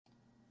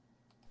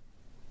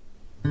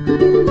God's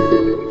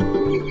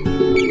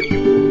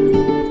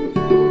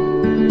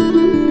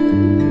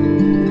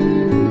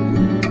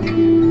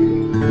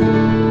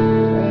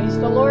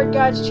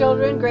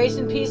children, grace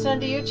and peace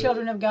unto you,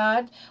 children of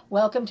God.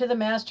 Welcome to the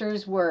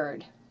Master's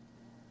Word.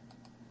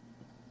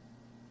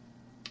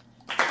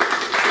 It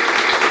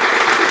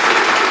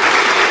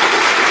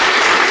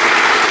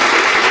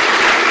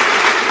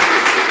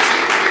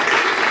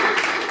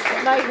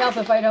might help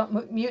if I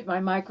don't mute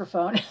my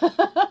microphone.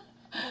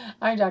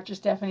 I'm Dr.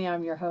 Stephanie,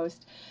 I'm your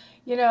host.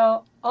 You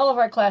know, all of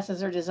our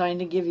classes are designed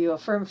to give you a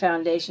firm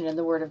foundation in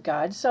the Word of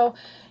God, so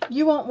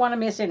you won't want to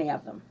miss any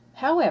of them.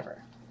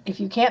 However,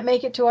 if you can't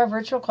make it to our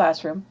virtual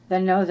classroom,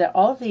 then know that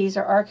all of these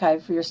are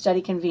archived for your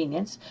study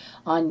convenience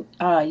on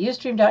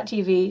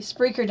Ustream.tv,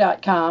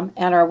 Spreaker.com,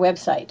 and our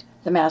website,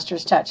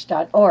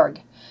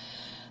 themasterstouch.org.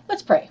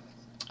 Let's pray.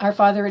 Our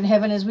Father in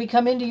heaven, as we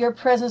come into your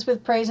presence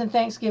with praise and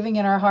thanksgiving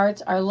in our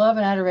hearts, our love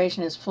and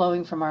adoration is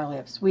flowing from our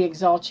lips. We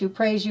exalt you,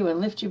 praise you, and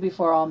lift you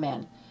before all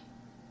men.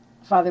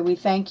 Father, we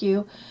thank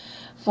you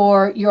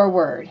for your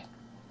word.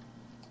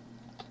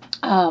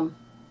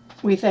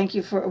 We thank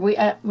you for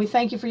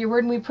your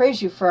word, and we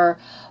praise you for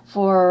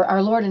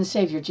our Lord and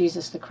Savior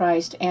Jesus the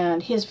Christ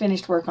and his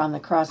finished work on the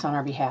cross on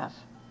our behalf.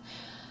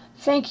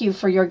 Thank you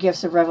for your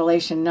gifts of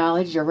revelation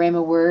knowledge, your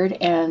Rhema word,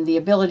 and the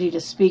ability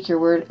to speak your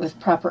word with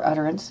proper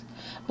utterance.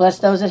 Bless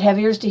those that have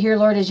ears to hear,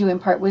 Lord, as you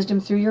impart wisdom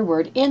through your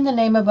word, in the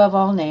name above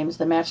all names,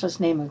 the matchless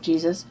name of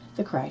Jesus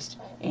the Christ.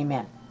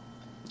 Amen.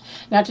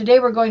 Now today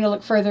we're going to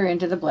look further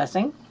into the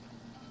blessing.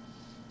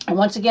 And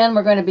once again,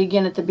 we're going to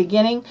begin at the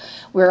beginning.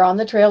 We're on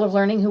the trail of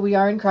learning who we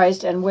are in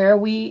Christ and where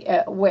we,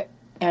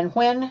 and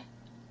when,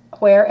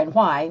 where, and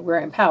why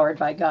we're empowered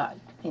by God.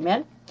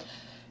 Amen?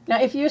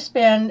 Now, if you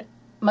spend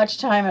much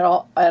time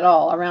at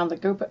all around a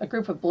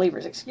group of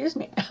believers,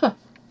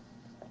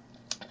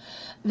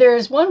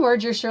 there's one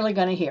word you're surely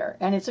going to hear,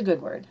 and it's a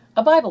good word,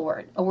 a Bible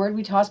word, a word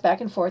we toss back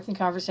and forth in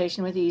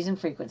conversation with ease and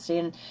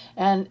frequency.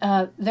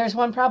 And there's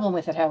one problem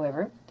with it,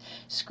 however.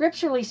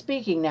 Scripturally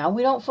speaking now,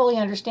 we don't fully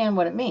understand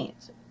what it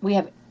means. We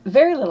have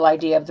very little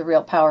idea of the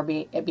real power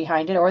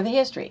behind it or the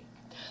history.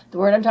 The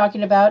word I'm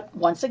talking about,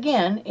 once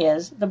again,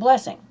 is the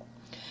blessing.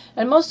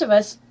 And most of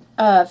us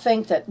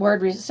think that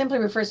word simply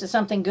refers to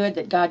something good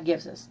that God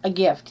gives us, a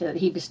gift that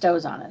he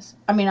bestows on us.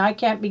 I mean, I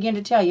can't begin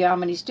to tell you how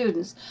many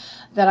students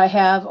that I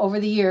have over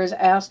the years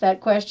asked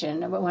that question.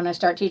 But when I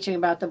start teaching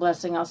about the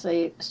blessing, I'll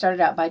say, start it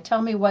out by,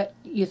 tell me what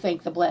you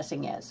think the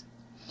blessing is.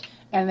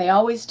 And they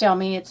always tell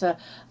me it's a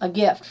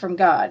gift from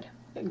God.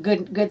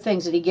 Good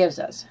things that he gives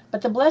us.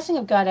 But the blessing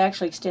of God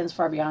actually extends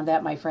far beyond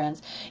that, my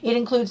friends. It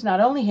includes not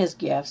only his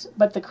gifts,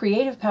 but the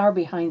creative power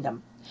behind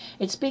them.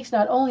 It speaks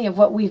not only of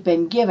what we've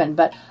been given,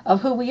 but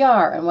of who we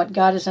are and what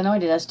God has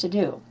anointed us to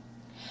do.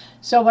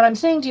 So what I'm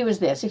saying to you is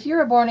this: if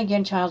you're a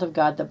born-again child of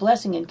God, the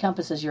blessing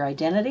encompasses your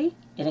identity,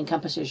 it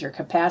encompasses your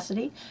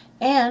capacity,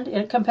 and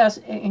it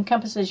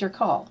encompasses your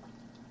call.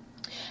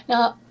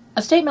 Now,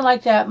 a statement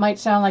like that might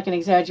sound like an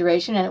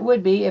exaggeration, and it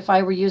would be if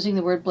I were using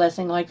the word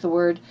blessing like the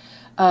word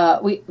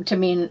to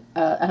mean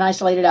an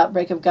isolated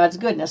outbreak of God's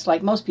goodness,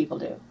 like most people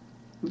do,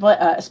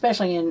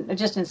 especially in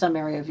some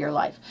area of your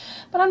life.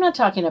 But I'm not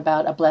talking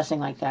about a blessing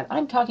like that.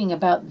 I'm talking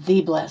about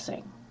the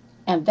blessing,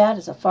 and that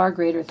is a far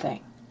greater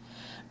thing.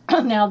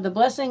 Now, the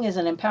blessing is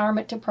an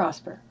empowerment to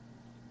prosper.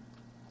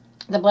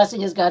 The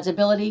blessing is God's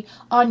ability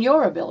on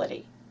your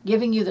ability,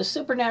 giving you the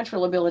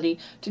supernatural ability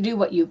to do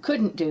what you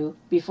couldn't do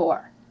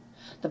before.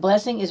 The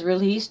blessing is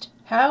released,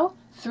 how?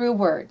 Through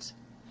words.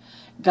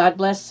 God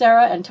blessed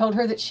Sarah and told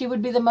her that she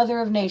would be the mother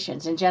of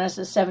nations in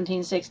Genesis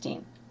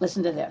 17:16.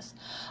 Listen to this.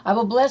 I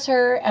will bless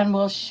her and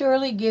will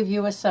surely give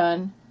you a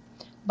son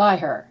by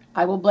her.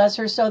 I will bless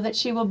her so that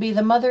she will be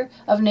the mother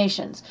of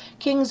nations.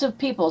 Kings of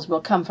peoples will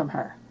come from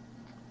her.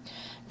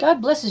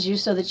 God blesses you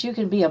so that you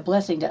can be a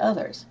blessing to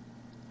others.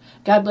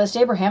 God blessed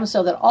Abraham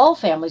so that all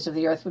families of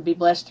the earth would be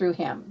blessed through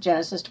him.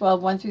 Genesis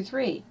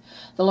 12:1-3.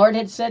 The Lord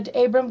had said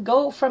to Abram,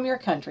 go from your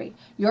country,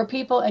 your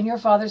people, and your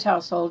father's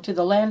household to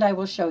the land I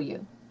will show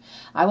you.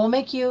 I will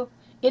make you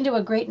into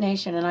a great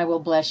nation, and I will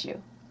bless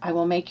you. I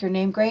will make your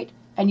name great,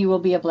 and you will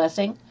be a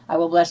blessing. I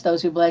will bless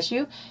those who bless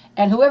you,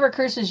 and whoever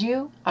curses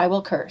you, I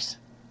will curse.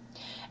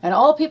 And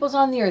all peoples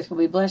on the earth will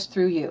be blessed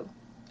through you.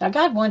 Now,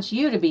 God wants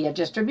you to be a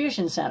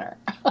distribution center.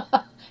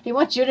 He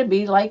wants you to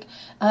be like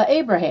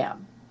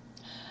Abraham.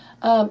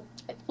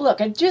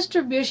 Look, a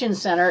distribution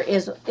center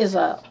is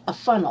a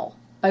funnel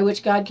by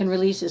which God can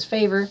release his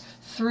favor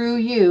through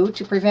you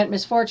to prevent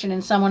misfortune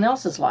in someone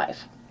else's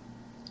life.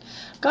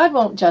 God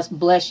won't just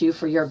bless you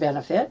for your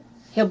benefit.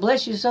 He'll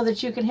bless you so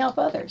that you can help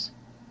others.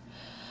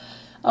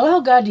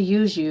 Allow God to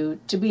use you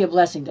to be a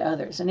blessing to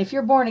others. And if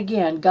you're born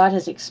again, God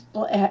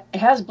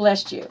has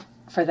blessed you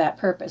for that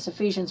purpose.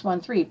 Ephesians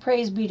 1:3,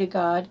 praise be to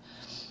God,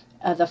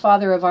 the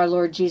Father of our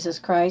Lord Jesus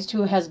Christ,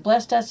 who has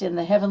blessed us in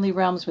the heavenly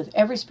realms with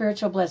every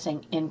spiritual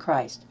blessing in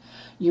Christ.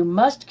 You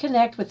must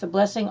connect with the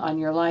blessing on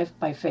your life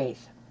by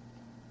faith.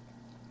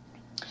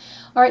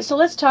 All right, so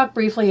let's talk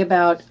briefly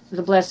about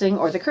the blessing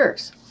or the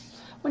curse.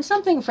 When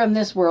something from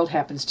this world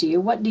happens to you,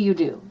 what do?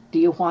 Do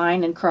you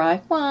whine and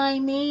cry, "Why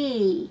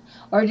me?"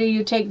 Or do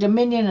you take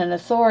dominion and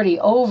authority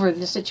over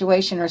the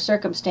situation or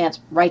circumstance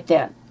right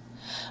then?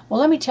 Well,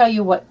 let me tell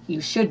you what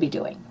you should be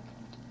doing.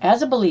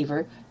 As a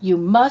believer, you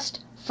must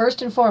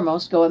first and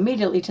foremost go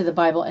immediately to the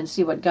Bible and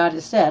see what God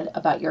has said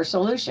about your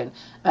solution.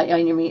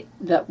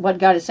 What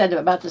God has said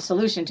about the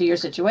solution to your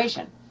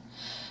situation.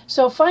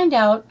 So find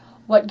out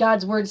what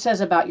God's Word says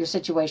about your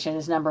situation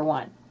is number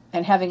one.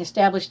 And having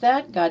established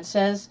that, God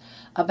says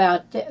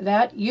about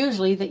that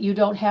usually that you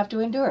don't have to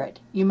endure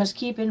it. You must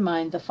keep in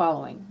mind the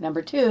following.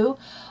 Number two,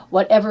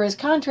 whatever is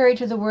contrary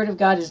to the Word of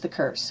God is the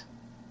curse.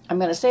 I'm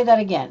going to say that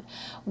again.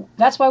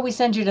 That's why we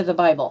send you to the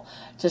Bible,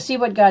 to see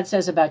what God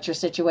says about your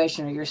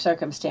situation or your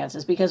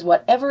circumstances, because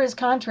whatever is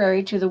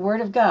contrary to the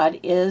Word of God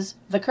is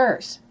the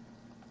curse.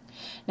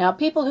 Now,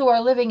 people who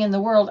are living in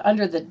the world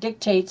under the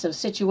dictates of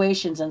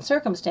situations and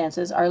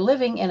circumstances are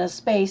living in a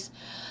space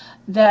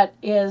that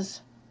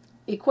is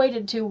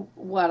equated to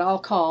what I'll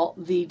call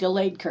the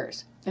delayed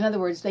curse. In other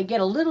words, they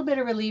get a little bit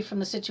of relief from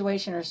the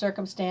situation or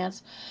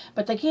circumstance,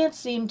 but they can't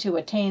seem to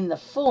attain the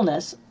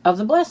fullness of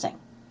the blessing.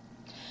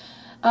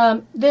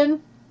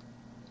 Then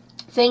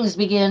things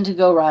begin to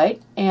go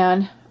right,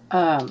 and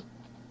for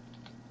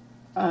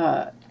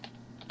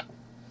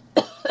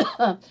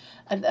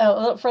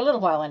a little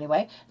while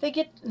anyway, they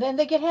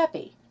get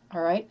happy.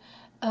 All right.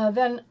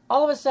 Then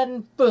all of a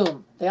sudden,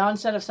 boom! The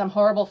onset of some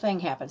horrible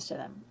thing happens to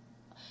them.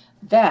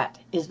 That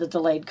is the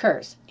delayed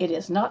curse. It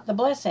is not the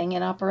blessing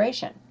in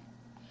operation.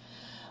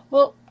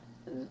 Well,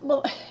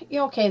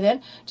 okay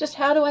then. Just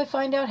how do I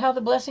find out how the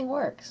blessing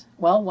works?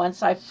 Well,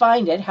 once I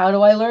find it, how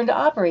do I learn to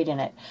operate in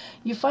it?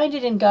 You find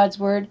it in God's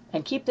Word,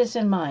 and keep this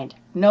in mind.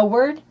 No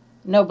word,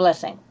 no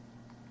blessing.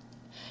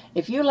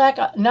 If you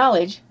lack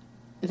knowledge,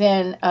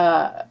 then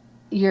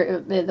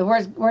the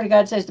word of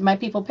God says, "My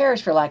people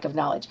perish for lack of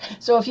knowledge."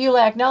 So if you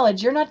lack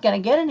knowledge, you're not going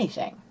to get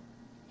anything.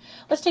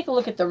 Let's take a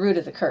look at the root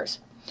of the curse.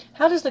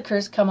 How does the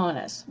curse come on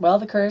us? Well,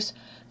 the curse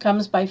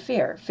comes by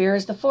fear. Fear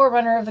is the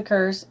forerunner of the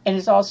curse, and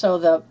it's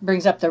also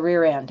brings up the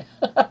rear end.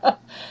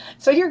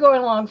 So you're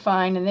going along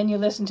fine, and then you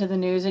listen to the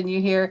news and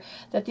you hear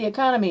that the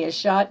economy is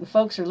shot and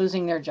folks are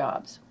losing their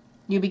jobs.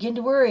 You begin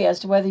to worry as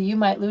to whether you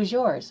might lose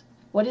yours.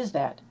 What is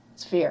that?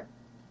 It's fear.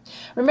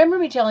 Remember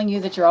me telling you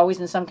that you're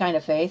always in some kind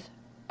of faith?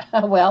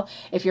 Well,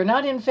 if you're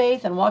not in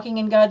faith and walking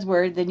in God's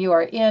Word, then you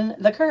are in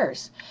the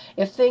curse.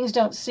 If things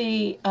don't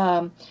seem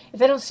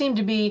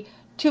to be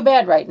too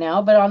bad right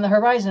now, but on the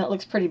horizon it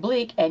looks pretty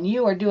bleak, and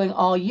you are doing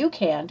all you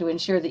can to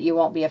ensure that you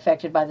won't be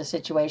affected by the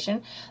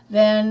situation,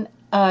 then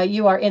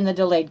you are in the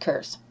delayed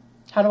curse.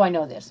 How do I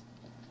know this?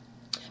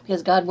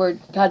 Because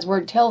God's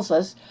Word tells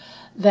us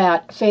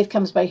that faith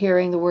comes by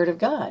hearing the Word of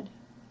God.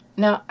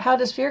 Now, how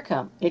does fear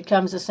come? It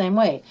comes the same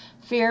way.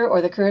 Fear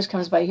or the curse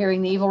comes by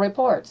hearing the evil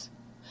reports.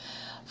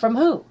 From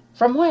who?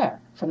 From where?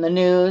 From the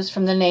news,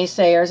 from the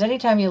naysayers.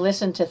 Anytime you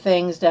listen to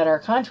things that are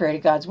contrary to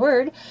God's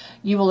Word,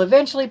 you will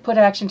eventually put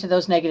action to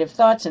those negative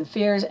thoughts and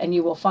fears, and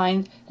you will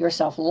find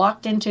yourself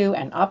locked into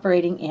and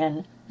operating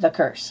in the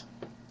curse.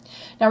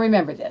 Now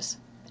remember this.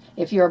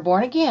 If you are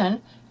born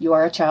again, you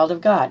are a child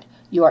of God.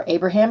 You are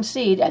Abraham's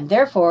seed, and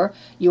therefore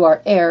you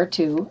are heir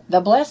to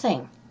the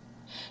blessing.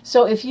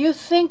 So if you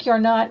think you're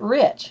not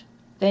rich,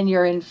 then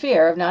you're in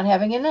fear of not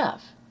having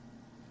enough.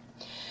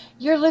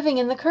 You're living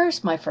in the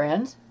curse, my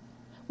friends.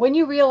 When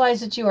you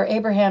realize that you are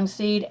Abraham's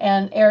seed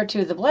and heir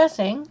to the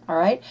blessing, all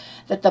right,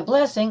 that the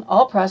blessing,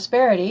 all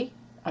prosperity,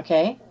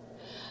 okay,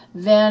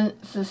 then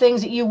the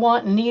things that you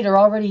want and need are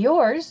already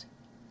yours,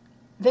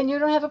 then you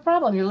don't have a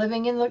problem. You're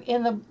living in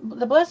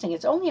the blessing.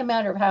 It's only a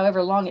matter of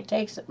however long it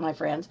takes, my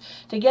friends,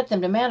 to get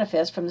them to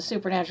manifest from the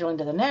supernatural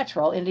into the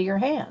natural into your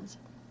hands.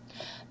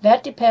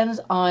 That depends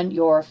on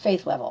your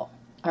faith level.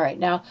 All right,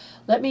 now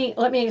let me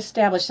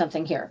establish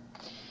something here.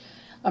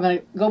 I'm going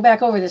to go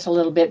back over this a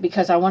little bit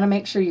because I want to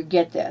make sure you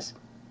get this.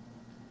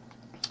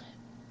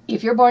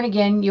 If you're born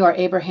again, you are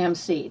Abraham's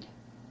seed.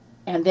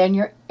 And then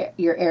you're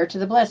heir to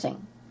the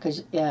blessing.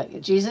 Because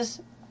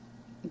Jesus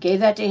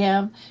gave that to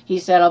him. He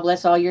said, "I'll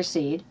bless all your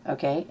seed."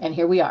 Okay, and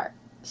here we are.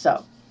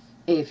 So,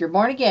 if you're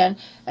born again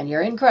and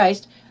you're in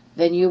Christ,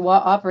 then you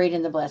operate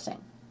in the blessing.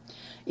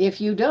 If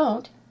you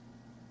don't,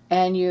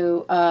 and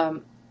you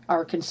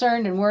are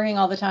concerned and worrying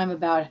all the time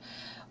about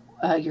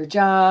your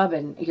job,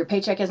 and your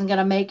paycheck isn't going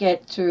to make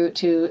it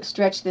to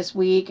stretch this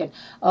week, and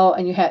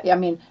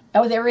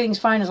everything's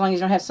fine as long as you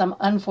don't have some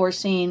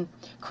unforeseen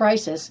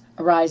crisis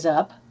rise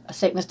up, a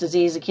sickness,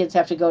 disease, the kids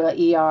have to go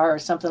to ER or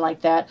something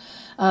like that,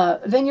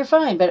 then you're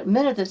fine. But the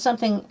minute that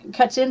something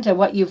cuts into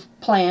what you've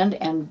planned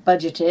and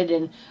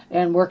budgeted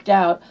and worked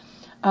out,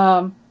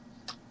 the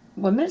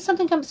minute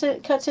something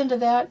cuts into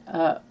that,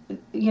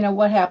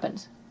 what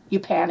happens?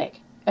 You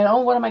panic. And,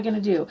 what am I going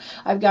to do?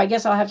 I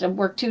guess I'll have to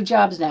work 2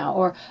 jobs now.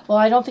 Or, well,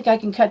 I don't think I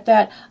can cut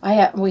that.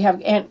 We have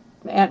Aunt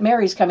Aunt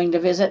Mary's coming to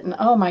visit, and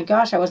oh my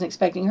gosh, I wasn't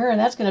expecting her, and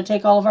that's going to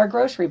take all of our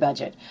grocery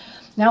budget.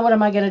 Now what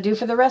am I going to do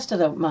for the rest of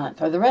the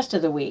month or the rest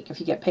of the week if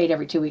you get paid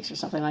every 2 weeks or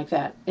something like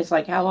that? It's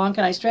like, how long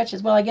can I stretch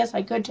this? Well, I guess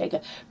I could take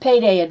a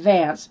payday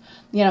advance.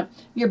 You know,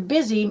 you're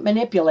busy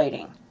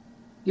manipulating.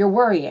 You're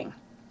worrying.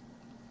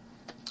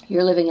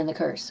 You're living in the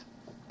curse.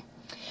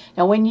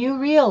 Now, when you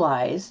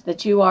realize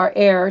that you are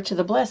heir to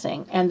the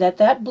blessing and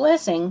that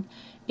blessing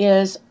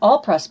is all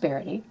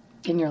prosperity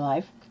in your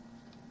life,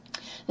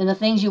 then the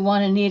things you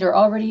want and need are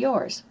already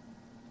yours.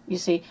 You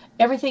see,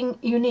 everything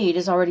you need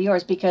is already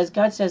yours because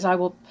God says, I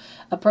will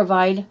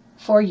provide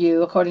for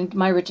you according to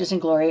my riches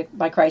and glory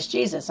by Christ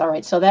Jesus. All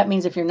right, so that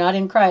means if you're not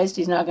in Christ,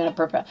 he's not going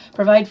to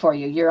provide for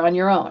you. You're on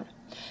your own.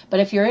 But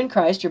if you're in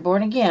Christ, you're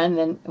born again,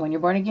 then when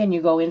you're born again,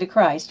 you go into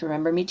Christ.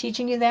 Remember me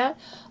teaching you that?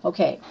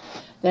 Okay.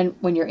 Then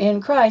when you're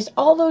in Christ,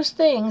 all those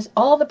things,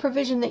 all the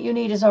provision that you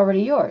need is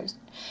already yours.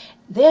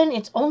 Then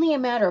it's only a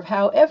matter of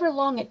however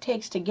long it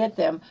takes to get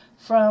them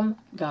from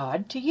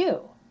God to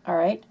you. All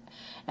right?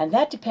 And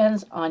that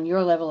depends on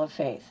your level of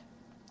faith.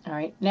 All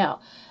right? Now,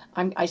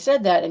 I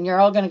said that, and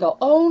you're all going to go,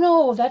 oh,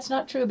 no, that's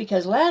not true,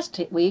 because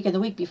last week and the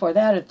week before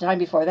that, at the time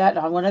before that,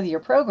 on one of your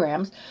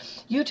programs,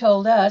 you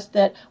told us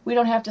that we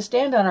don't have to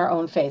stand on our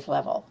own faith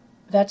level.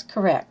 That's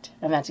correct,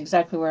 and that's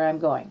exactly where I'm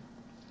going.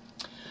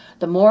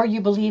 The more you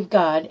believe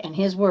God and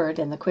His Word,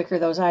 and the quicker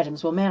those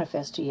items will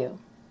manifest to you.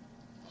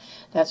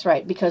 That's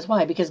right. Because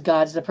why? Because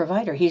God's the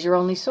provider. He's your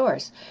only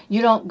source.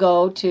 You don't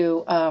go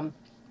to,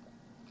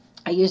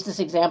 I used this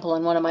example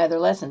in one of my other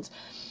lessons.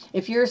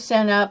 If you're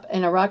sent up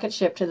in a rocket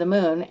ship to the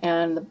moon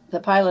and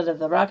the pilot of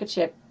the rocket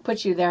ship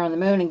puts you there on the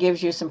moon and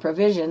gives you some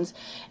provisions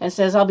and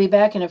says, I'll be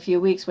back in a few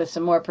weeks with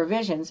some more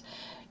provisions,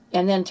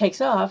 and then takes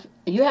off,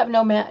 you have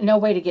no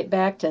way to get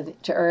back to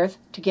Earth,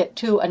 to get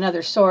to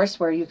another source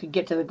where you could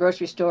get to the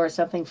grocery store or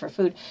something for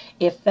food.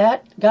 If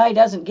that guy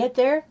doesn't get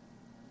there,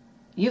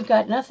 you've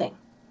got nothing.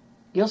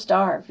 You'll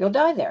starve. You'll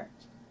die there.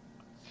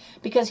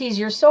 Because he's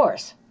your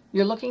source.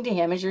 You're looking to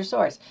him as your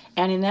source.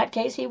 And in that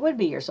case, he would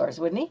be your source,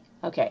 wouldn't he?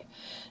 Okay.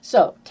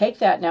 So take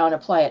that now and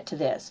apply it to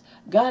this.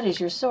 God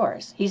is your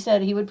source. He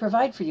said he would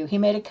provide for you. He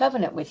made a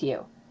covenant with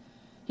you.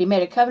 He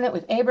made a covenant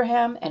with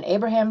Abraham and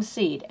Abraham's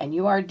seed. And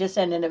you are a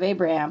descendant of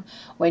Abraham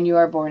when you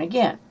are born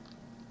again.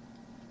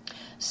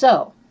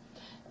 So,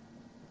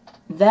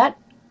 that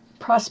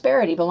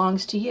prosperity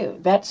belongs to you.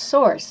 That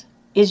source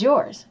is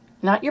yours.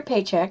 Not your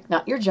paycheck,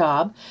 not your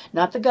job,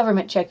 not the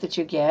government check that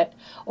you get,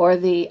 or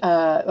the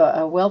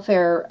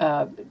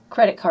welfare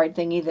credit card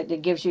thingy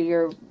that gives you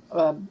your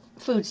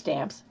food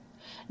stamps.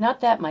 Not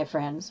that, my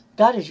friends.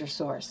 God is your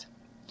source.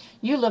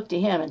 You look to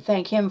Him and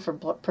thank Him for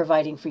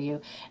providing for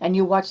you, and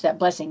you watch that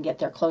blessing get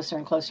there closer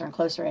and closer and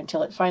closer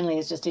until it finally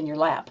is just in your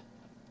lap.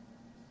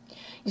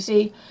 You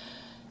see,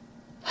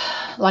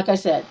 like I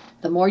said,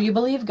 the more you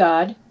believe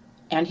God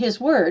and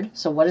His Word,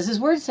 so what does His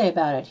Word say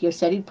about it? He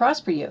said He'd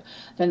prosper you.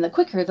 Then the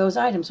quicker those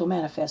items will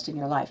manifest in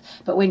your life.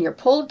 But when you're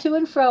pulled to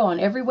and fro on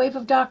every wave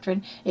of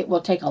doctrine, it will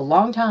take a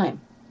long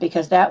time,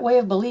 because that way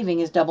of believing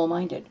is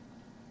double-minded.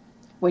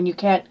 When you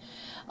can't,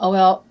 oh,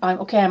 well, I'm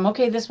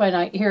okay this way, and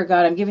I hear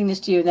God, I'm giving this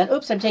to you, and then,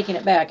 oops, I'm taking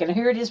it back, and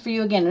here it is for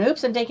you again, and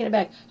oops, I'm taking it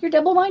back. You're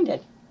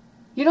double-minded.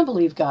 You don't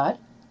believe God.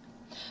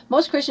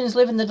 Most Christians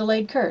live in the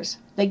delayed curse.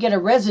 They get a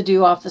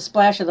residue off the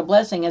splash of the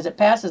blessing as it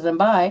passes them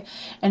by,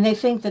 and they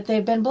think that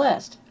they've been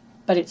blessed.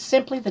 But it's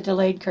simply the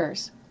delayed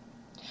curse.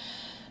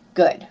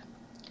 Good.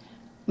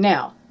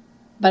 Now,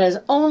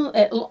 but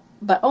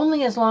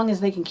only as long as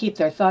they can keep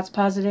their thoughts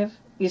positive,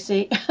 you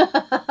see.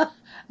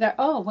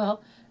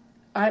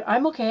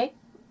 I'm okay.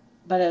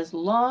 But as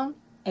long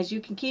as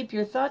you can keep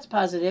your thoughts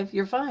positive,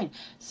 you're fine.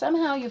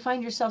 Somehow you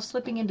find yourself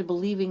slipping into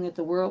believing that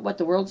what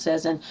the world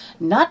says and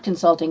not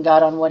consulting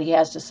God on what He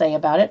has to say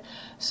about it.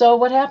 So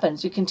what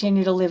happens? You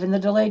continue to live in the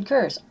delayed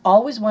curse,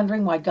 always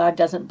wondering why God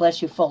doesn't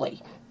bless you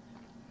fully.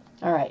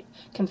 All right.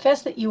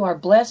 Confess that you are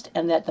blessed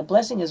and that the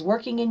blessing is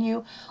working in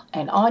you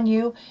and on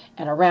you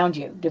and around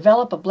you.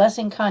 Develop a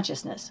blessing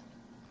consciousness.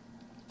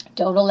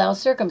 Don't allow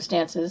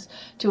circumstances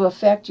to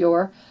affect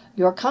your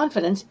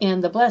confidence in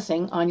the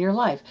blessing on your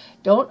life.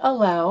 Don't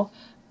allow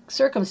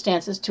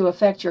circumstances to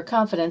affect your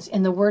confidence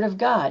in the Word of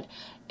God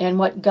and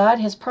what God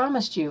has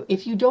promised you.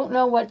 If you don't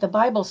know what the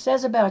Bible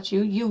says about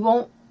you,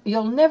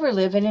 you'll never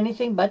live in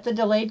anything but the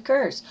delayed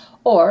curse,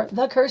 or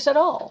the curse at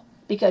all,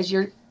 because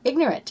you're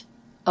ignorant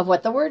of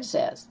what the Word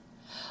says.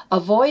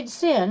 Avoid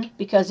sin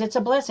because it's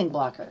a blessing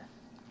blocker.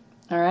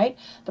 All right?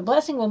 The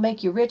blessing will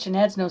make you rich and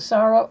adds no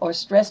sorrow or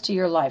stress to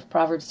your life.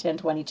 Proverbs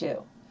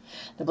 10:22.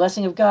 The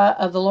blessing of God,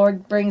 of the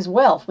Lord, brings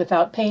wealth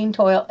without pain,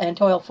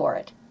 toil for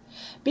it.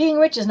 Being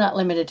rich is not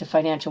limited to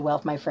financial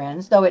wealth, my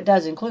friends, though it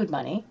does include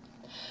money,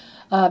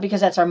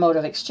 because that's our mode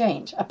of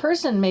exchange. A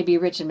person may be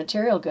rich in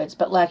material goods,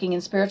 but lacking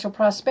in spiritual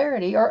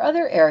prosperity or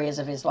other areas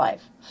of his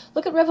life.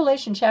 Look at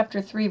Revelation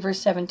chapter 3, verse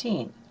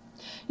 17.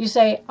 You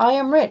say, I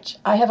am rich,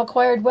 I have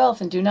acquired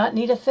wealth and do not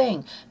need a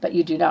thing, but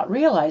you do not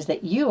realize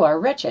that you are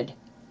wretched,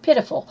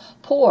 pitiful,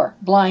 poor,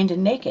 blind,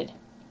 and naked.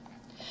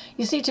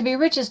 You see, to be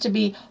rich is to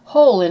be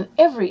whole in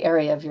every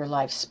area of your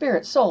life,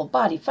 spirit, soul,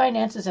 body,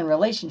 finances, and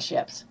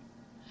relationships.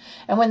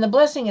 And when the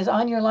blessing is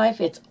on your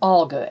life, it's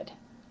all good.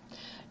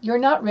 You're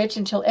not rich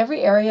until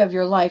every area of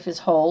your life is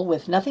whole,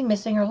 with nothing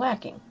missing or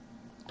lacking.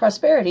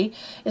 Prosperity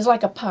is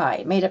like a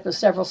pie made up of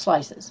several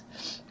slices,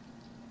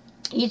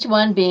 each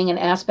one being an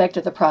aspect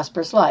of the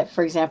prosperous life.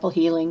 For example,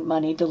 healing,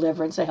 money,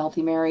 deliverance, a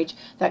healthy marriage,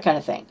 that kind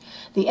of thing.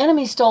 The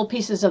enemy stole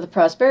pieces of the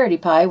prosperity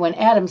pie when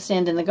Adam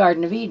sinned in the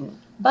Garden of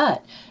Eden.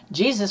 But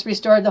Jesus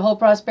restored the whole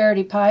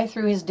prosperity pie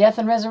through his death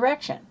and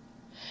resurrection.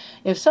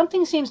 If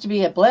something seems to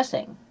be a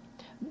blessing,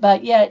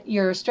 but yet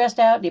you're stressed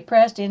out,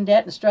 depressed, in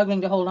debt, and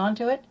struggling to hold on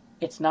to it,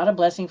 it's not a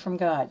blessing from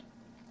God.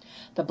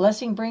 The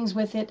blessing brings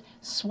with it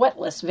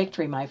sweatless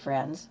victory, my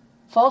friends.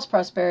 False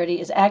prosperity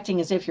is acting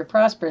as if you're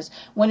prosperous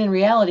when in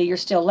reality you're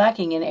still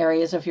lacking in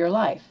areas of your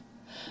life.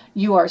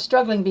 You are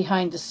struggling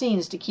behind the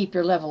scenes to keep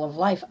your level of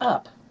life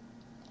up.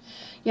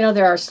 You know,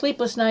 there are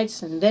sleepless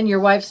nights, and then your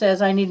wife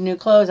says, I need new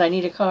clothes, I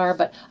need a car,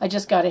 but I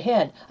just got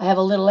ahead. I have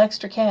a little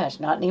extra cash.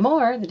 Not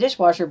anymore. The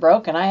dishwasher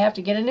broke, and I have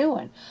to get a new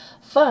one.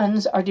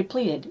 Funds are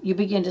depleted. You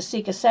begin to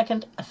seek a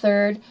second, a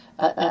third,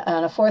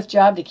 and a fourth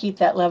job to keep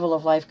that level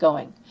of life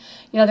going.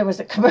 You know, there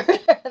was a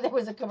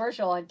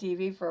commercial on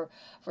TV for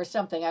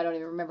something. I don't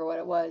even remember what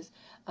it was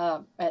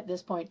at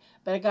this point.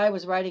 But a guy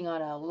was riding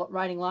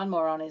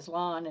lawnmower on his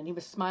lawn, and he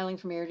was smiling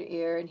from ear to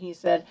ear. And he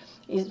said,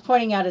 he's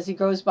pointing out as he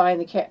goes by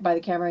by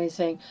the camera, he's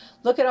saying,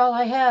 "Look at all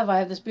I have. I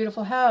have this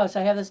beautiful house.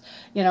 I have this,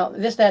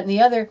 this, that, and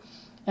the other."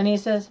 And he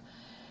says,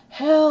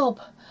 "Help!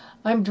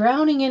 I'm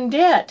drowning in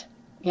debt."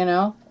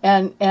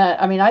 And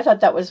I mean, I thought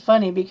that was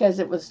funny because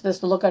it was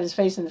just the look on his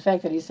face and the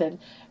fact that he said,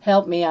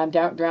 "Help me, I'm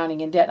drowning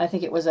in debt." And I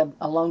think it was a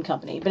loan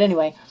company. But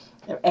anyway,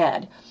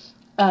 ad.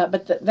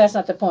 But that's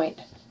not the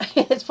point.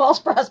 It's false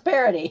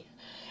prosperity.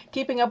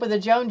 Keeping up with the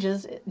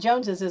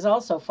Joneses is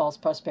also false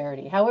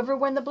prosperity. However,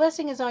 when the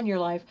blessing is on your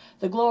life,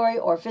 the glory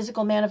or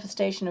physical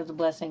manifestation of the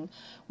blessing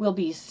will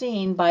be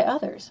seen by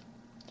others.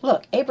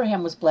 Look,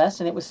 Abraham was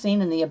blessed, and it was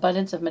seen in the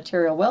abundance of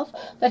material wealth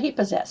that he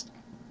possessed.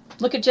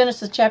 Look at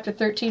Genesis chapter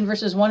 13,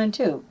 verses 1 and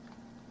 2.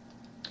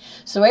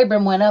 So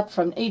Abram went up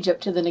from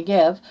Egypt to the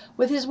Negev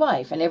with his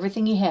wife and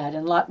everything he had,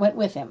 and Lot went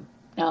with him.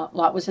 Now,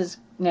 Lot was his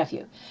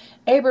nephew.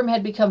 Abram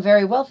had become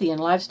very wealthy in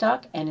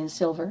livestock and in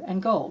silver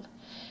and gold.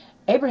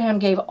 Abraham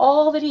gave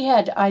all that he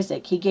had to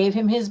Isaac. He gave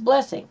him his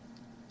blessing.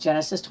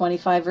 Genesis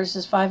 25,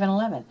 verses 5 and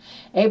 11.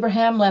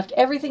 Abraham left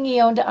everything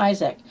he owned to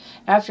Isaac.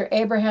 After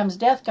Abraham's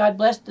death, God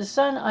blessed the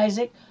son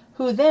Isaac,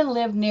 who then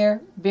lived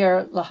near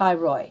Beer Lahai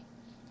Roi.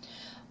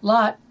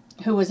 Lot,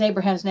 who was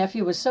Abraham's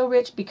nephew, was so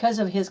rich because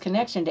of his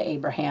connection to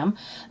Abraham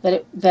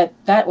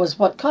that was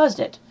what caused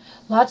it.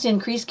 Lot's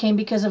increase came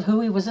because of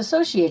who he was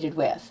associated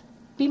with.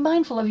 Be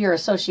mindful of your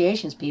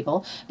associations,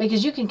 people,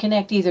 because you can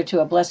connect either to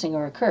a blessing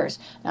or a curse.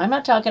 Now, I'm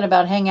not talking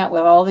about hang out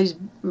with all these,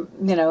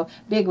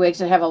 bigwigs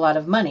that have a lot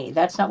of money.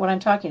 That's not what I'm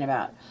talking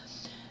about.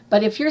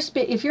 But if you're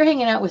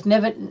hanging out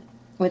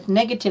with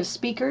negative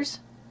speakers,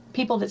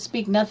 people that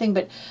speak nothing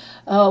but,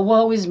 "Oh,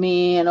 woe is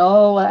me," and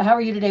 "Oh, how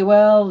are you today?"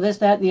 "Well, this,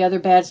 that, the other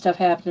bad stuff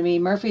happened to me.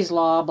 Murphy's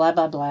Law, blah,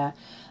 blah, blah."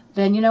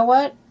 Then you know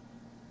what?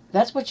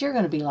 That's what you're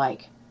going to be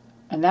like.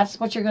 And that's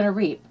what you're going to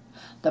reap.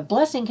 The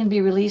blessing can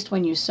be released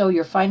when you sow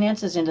your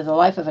finances into the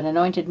life of an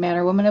anointed man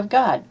or woman of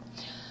God.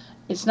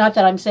 It's not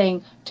that I'm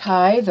saying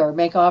tithe or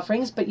make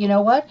offerings, but you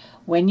know what?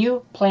 When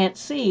you plant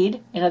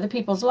seed in other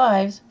people's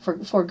lives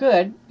for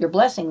good, you're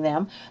blessing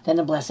them, then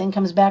the blessing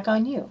comes back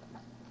on you.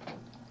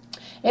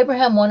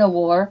 Abraham won a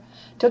war,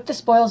 took the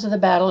spoils of the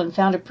battle, and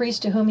found a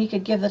priest to whom he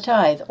could give the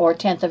tithe, or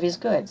tenth of his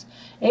goods.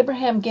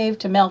 Abraham gave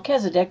to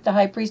Melchizedek, the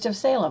high priest of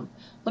Salem.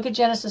 Look at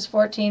Genesis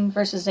 14,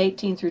 verses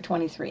 18 through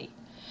 23.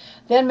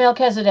 Then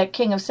Melchizedek,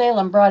 king of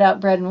Salem, brought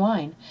out bread and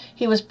wine.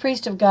 He was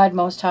priest of God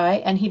Most High,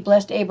 and he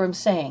blessed Abram,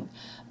 saying,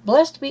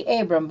 "Blessed be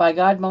Abram by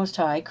God Most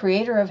High,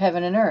 creator of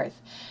heaven and earth,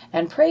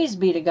 and praise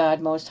be to God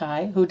Most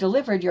High, who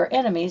delivered your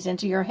enemies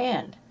into your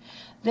hand."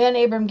 Then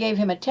Abram gave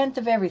him a tenth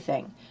of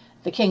everything.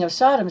 The king of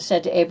Sodom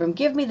said to Abram,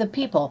 "Give me the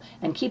people,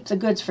 and keep the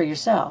goods for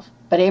yourself."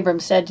 But Abram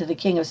said to the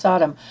king of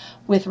Sodom,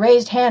 "With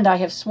raised hand I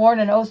have sworn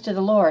an oath to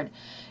the Lord,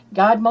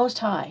 God Most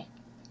High,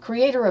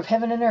 creator of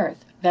heaven and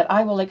earth, that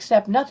I will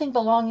accept nothing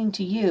belonging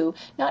to you,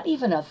 not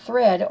even a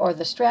thread or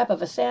the strap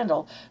of a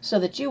sandal, so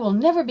that you will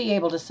never be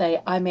able to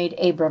say, 'I made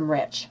Abram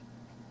rich.'"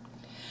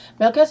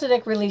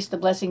 Melchizedek released the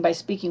blessing by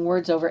speaking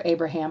words over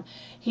Abraham.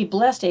 He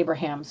blessed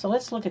Abraham. So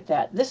let's look at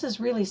that. This is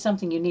really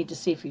something you need to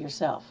see for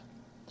yourself.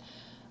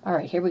 All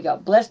right, here we go.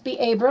 Blessed be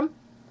Abram,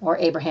 or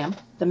Abraham,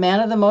 the man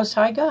of the Most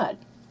High God,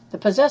 the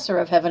possessor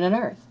of heaven and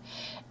earth.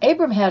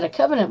 Abram had a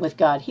covenant with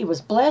God. He was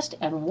blessed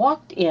and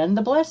walked in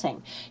the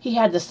blessing. He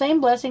had the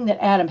same blessing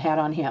that Adam had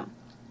on him.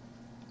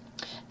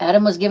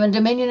 Adam was given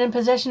dominion and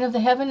possession of the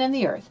heaven and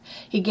the earth.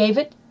 He gave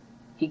it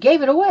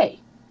away.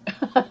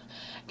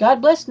 God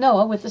blessed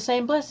Noah with the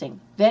same blessing.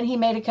 Then he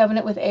made a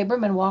covenant with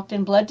Abram and walked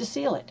in blood to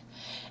seal it.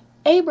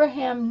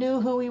 Abraham knew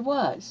who he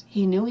was.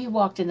 He knew he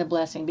walked in the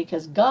blessing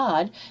because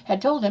God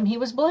had told him he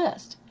was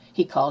blessed.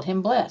 He called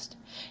him blessed.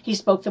 He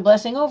spoke the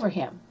blessing over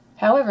him.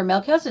 However,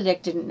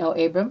 Melchizedek didn't know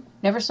Abram,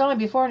 never saw him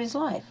before in his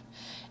life.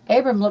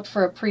 Abram looked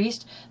for a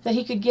priest that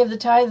he could give the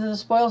tithe of the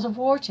spoils of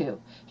war to.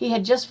 He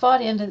had just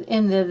fought into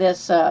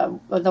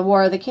the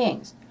War of the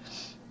Kings.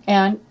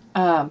 And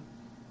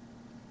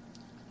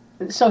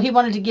so he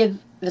wanted to give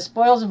the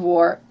spoils of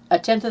war, a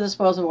tenth of the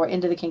spoils of war,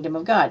 into the kingdom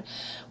of God.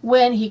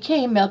 When he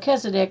came,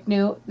 Melchizedek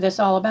knew this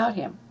all about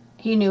him.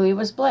 He knew he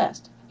was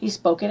blessed. He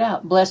spoke it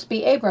out. Blessed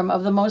be Abram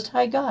of the Most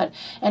High God.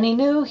 And he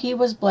knew he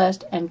was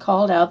blessed and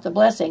called out the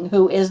blessing,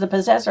 who is the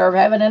possessor of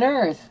heaven and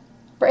earth.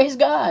 Praise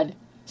God.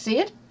 See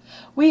it?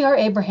 We are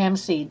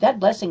Abraham's seed. That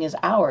blessing is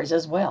ours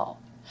as well.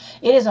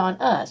 It is on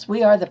us.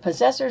 We are the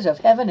possessors of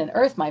heaven and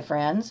earth, my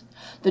friends.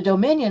 The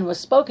dominion was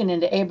spoken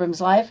into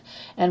Abram's life,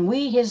 and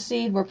we, his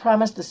seed, were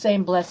promised the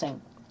same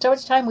blessing. So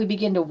it's time we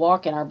begin to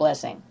walk in our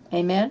blessing.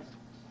 Amen?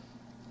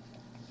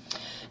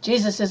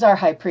 Jesus is our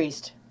high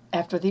priest,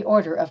 after the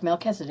order of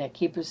Melchizedek,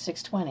 Hebrews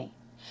 6:20.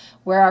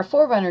 Where our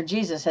forerunner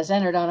Jesus has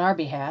entered on our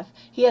behalf,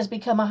 he has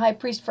become a high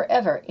priest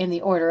forever in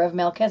the order of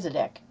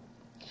Melchizedek.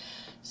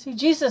 See,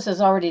 Jesus has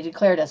already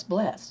declared us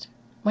blessed.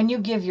 When you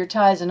give your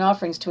tithes and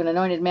offerings to an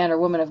anointed man or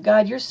woman of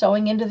God, you're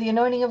sowing into the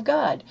anointing of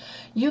God.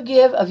 You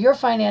give of your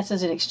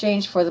finances in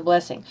exchange for the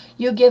blessing.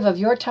 You give of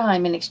your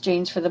time in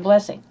exchange for the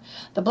blessing.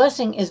 The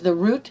blessing is the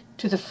root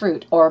to the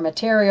fruit, or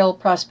material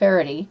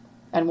prosperity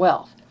and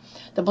wealth.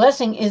 The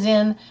blessing is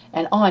in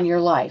and on your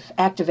life.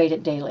 Activate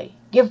it daily.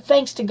 Give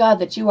thanks to God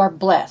that you are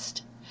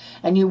blessed,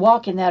 and you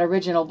walk in that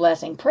original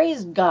blessing.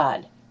 Praise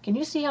God. Can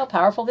you see how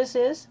powerful this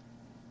is?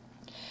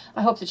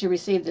 I hope that you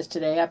received this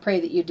today. I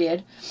pray that you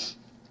did.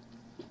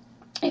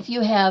 If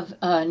you have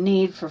a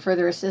need for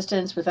further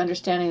assistance with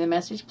understanding the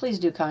message, please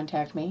do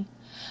contact me.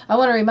 I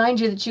want to remind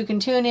you that you can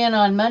tune in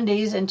on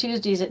Mondays and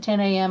Tuesdays at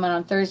 10 a.m. and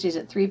on Thursdays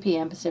at 3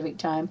 p.m. Pacific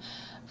Time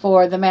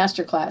for the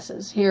master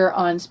classes here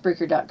on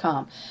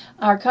Spreaker.com.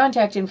 Our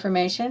contact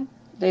information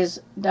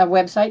is our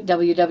website,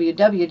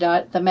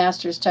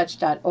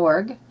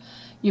 www.themasterstouch.org.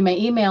 You may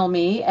email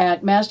me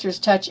at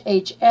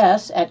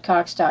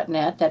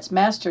masterstouchhs@cox.net. That's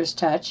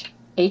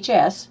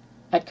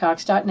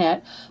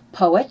masterstouchhs@cox.net.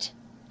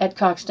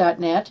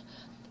 poet@cox.net,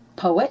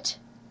 poet,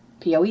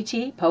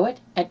 P-O-E-T,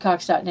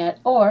 poet@cox.net,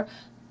 or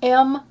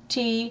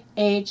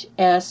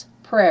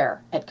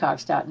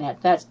mthsprayer@cox.net.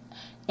 That's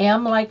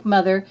M like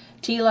mother,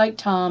 T like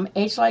Tom,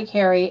 H like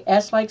Harry,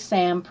 S like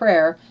Sam,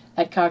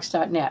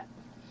 prayer@cox.net.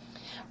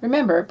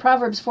 Remember,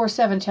 Proverbs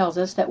 4:7 tells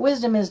us that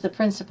wisdom is the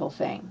principal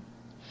thing.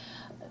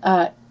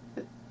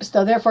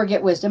 So therefore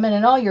get wisdom, and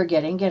in all you're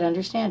getting, get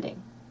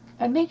understanding.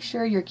 And make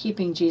sure you're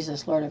keeping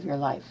Jesus Lord of your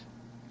life.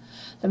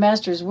 The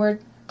Master's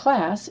Word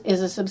class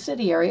is a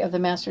subsidiary of the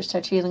Master's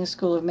Touch Healing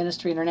School of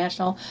Ministry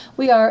International.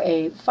 We are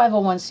a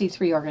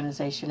 501c3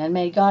 organization, and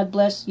may God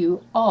bless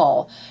you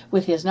all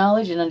with his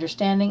knowledge and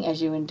understanding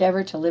as you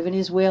endeavor to live in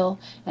his will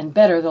and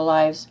better the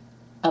lives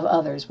of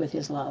others with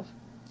his love.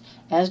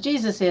 As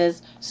Jesus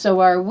is,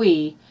 so are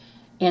we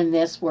in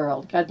this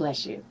world. God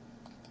bless you.